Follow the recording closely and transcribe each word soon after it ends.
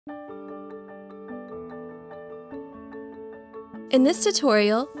In this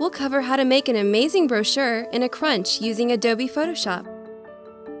tutorial, we'll cover how to make an amazing brochure in a crunch using Adobe Photoshop.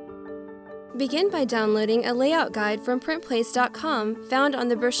 Begin by downloading a layout guide from PrintPlace.com found on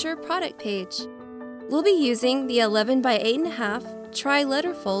the brochure product page. We'll be using the 11 by 8.5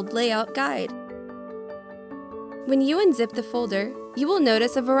 tri-letterfold layout guide. When you unzip the folder, you will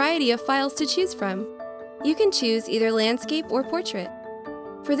notice a variety of files to choose from. You can choose either landscape or portrait.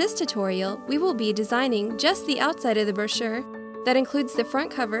 For this tutorial, we will be designing just the outside of the brochure. That includes the front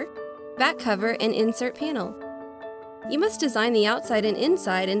cover, back cover, and insert panel. You must design the outside and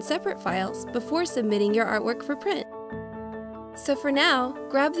inside in separate files before submitting your artwork for print. So for now,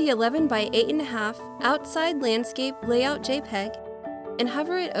 grab the 11 by 8.5 outside landscape layout JPEG and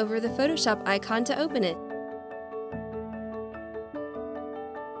hover it over the Photoshop icon to open it.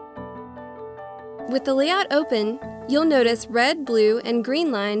 With the layout open, you'll notice red, blue, and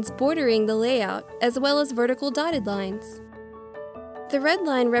green lines bordering the layout, as well as vertical dotted lines. The red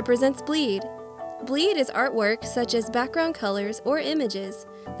line represents bleed. Bleed is artwork such as background colors or images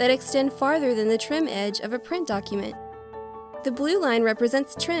that extend farther than the trim edge of a print document. The blue line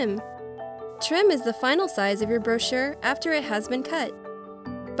represents trim. Trim is the final size of your brochure after it has been cut.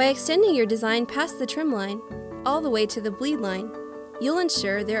 By extending your design past the trim line, all the way to the bleed line, you'll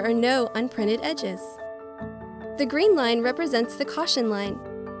ensure there are no unprinted edges. The green line represents the caution line.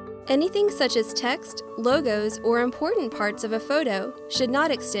 Anything such as text, logos, or important parts of a photo should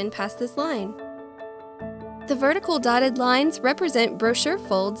not extend past this line. The vertical dotted lines represent brochure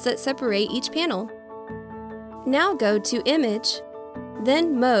folds that separate each panel. Now go to Image,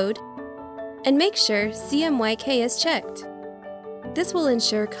 then Mode, and make sure CMYK is checked. This will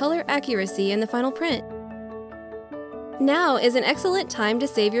ensure color accuracy in the final print. Now is an excellent time to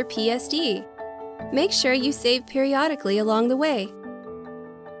save your PSD. Make sure you save periodically along the way.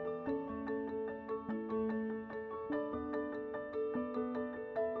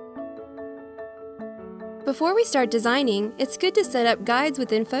 Before we start designing, it's good to set up guides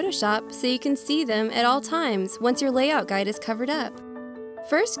within Photoshop so you can see them at all times once your layout guide is covered up.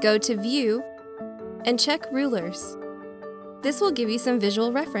 First, go to View and check Rulers. This will give you some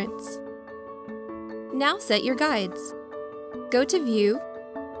visual reference. Now set your guides. Go to View,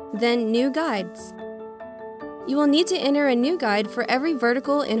 then New Guides. You will need to enter a new guide for every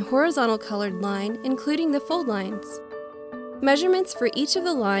vertical and horizontal colored line, including the fold lines. Measurements for each of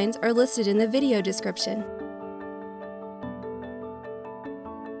the lines are listed in the video description.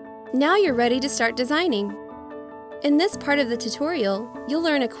 Now you're ready to start designing. In this part of the tutorial, you'll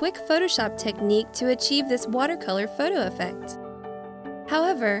learn a quick Photoshop technique to achieve this watercolor photo effect.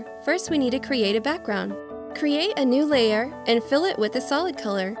 However, first we need to create a background. Create a new layer and fill it with a solid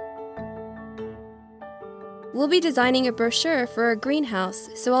color. We'll be designing a brochure for a greenhouse,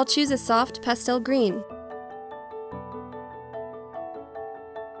 so I'll choose a soft pastel green.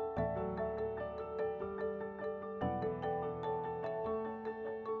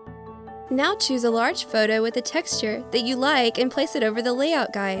 Now choose a large photo with a texture that you like and place it over the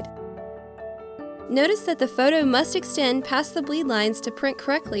layout guide. Notice that the photo must extend past the bleed lines to print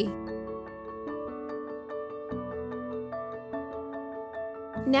correctly.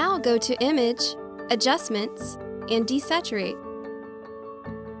 Now go to Image, Adjustments, and Desaturate.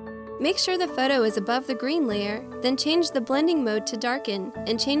 Make sure the photo is above the green layer, then change the blending mode to darken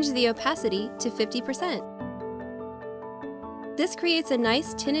and change the opacity to 50%. This creates a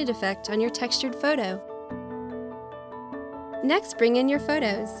nice tinted effect on your textured photo. Next, bring in your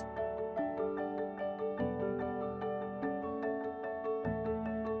photos.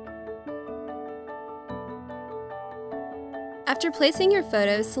 After placing your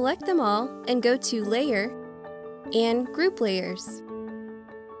photos, select them all and go to Layer and Group Layers.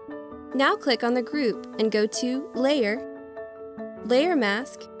 Now click on the group and go to Layer, Layer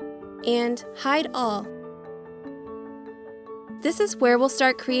Mask, and Hide All. This is where we'll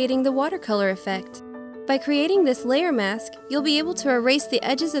start creating the watercolor effect. By creating this layer mask, you'll be able to erase the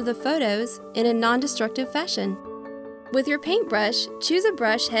edges of the photos in a non-destructive fashion. With your paintbrush, choose a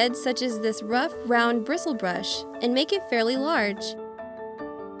brush head such as this rough, round bristle brush and make it fairly large.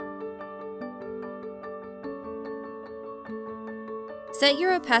 Set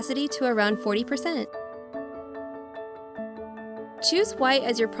your opacity to around 40%. Choose white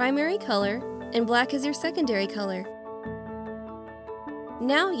as your primary color and black as your secondary color.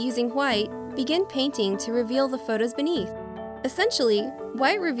 Now, using white, begin painting to reveal the photos beneath. Essentially,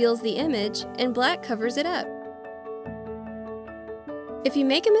 white reveals the image and black covers it up. If you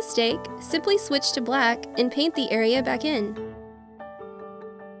make a mistake, simply switch to black and paint the area back in.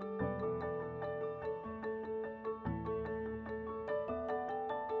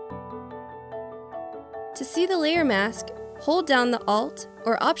 To see the layer mask, hold down the Alt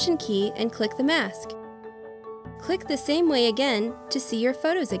or Option key and click the mask. Click the same way again to see your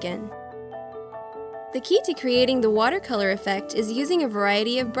photos again. The key to creating the watercolor effect is using a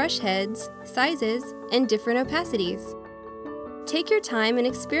variety of brush heads, sizes, and different opacities. Take your time and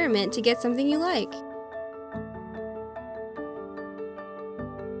experiment to get something you like.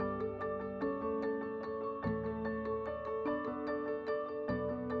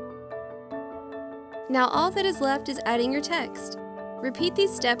 Now all that is left is adding your text. Repeat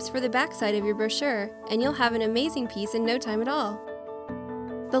these steps for the backside of your brochure, and you'll have an amazing piece in no time at all.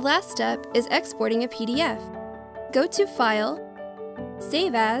 The last step is exporting a PDF. Go to File,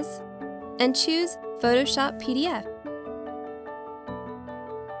 Save As, and choose Photoshop PDF.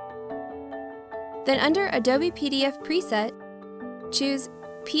 Then under Adobe PDF preset, choose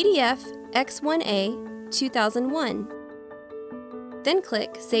PDF X1A 2001. Then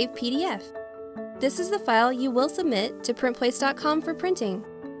click Save PDF. This is the file you will submit to PrintPlace.com for printing.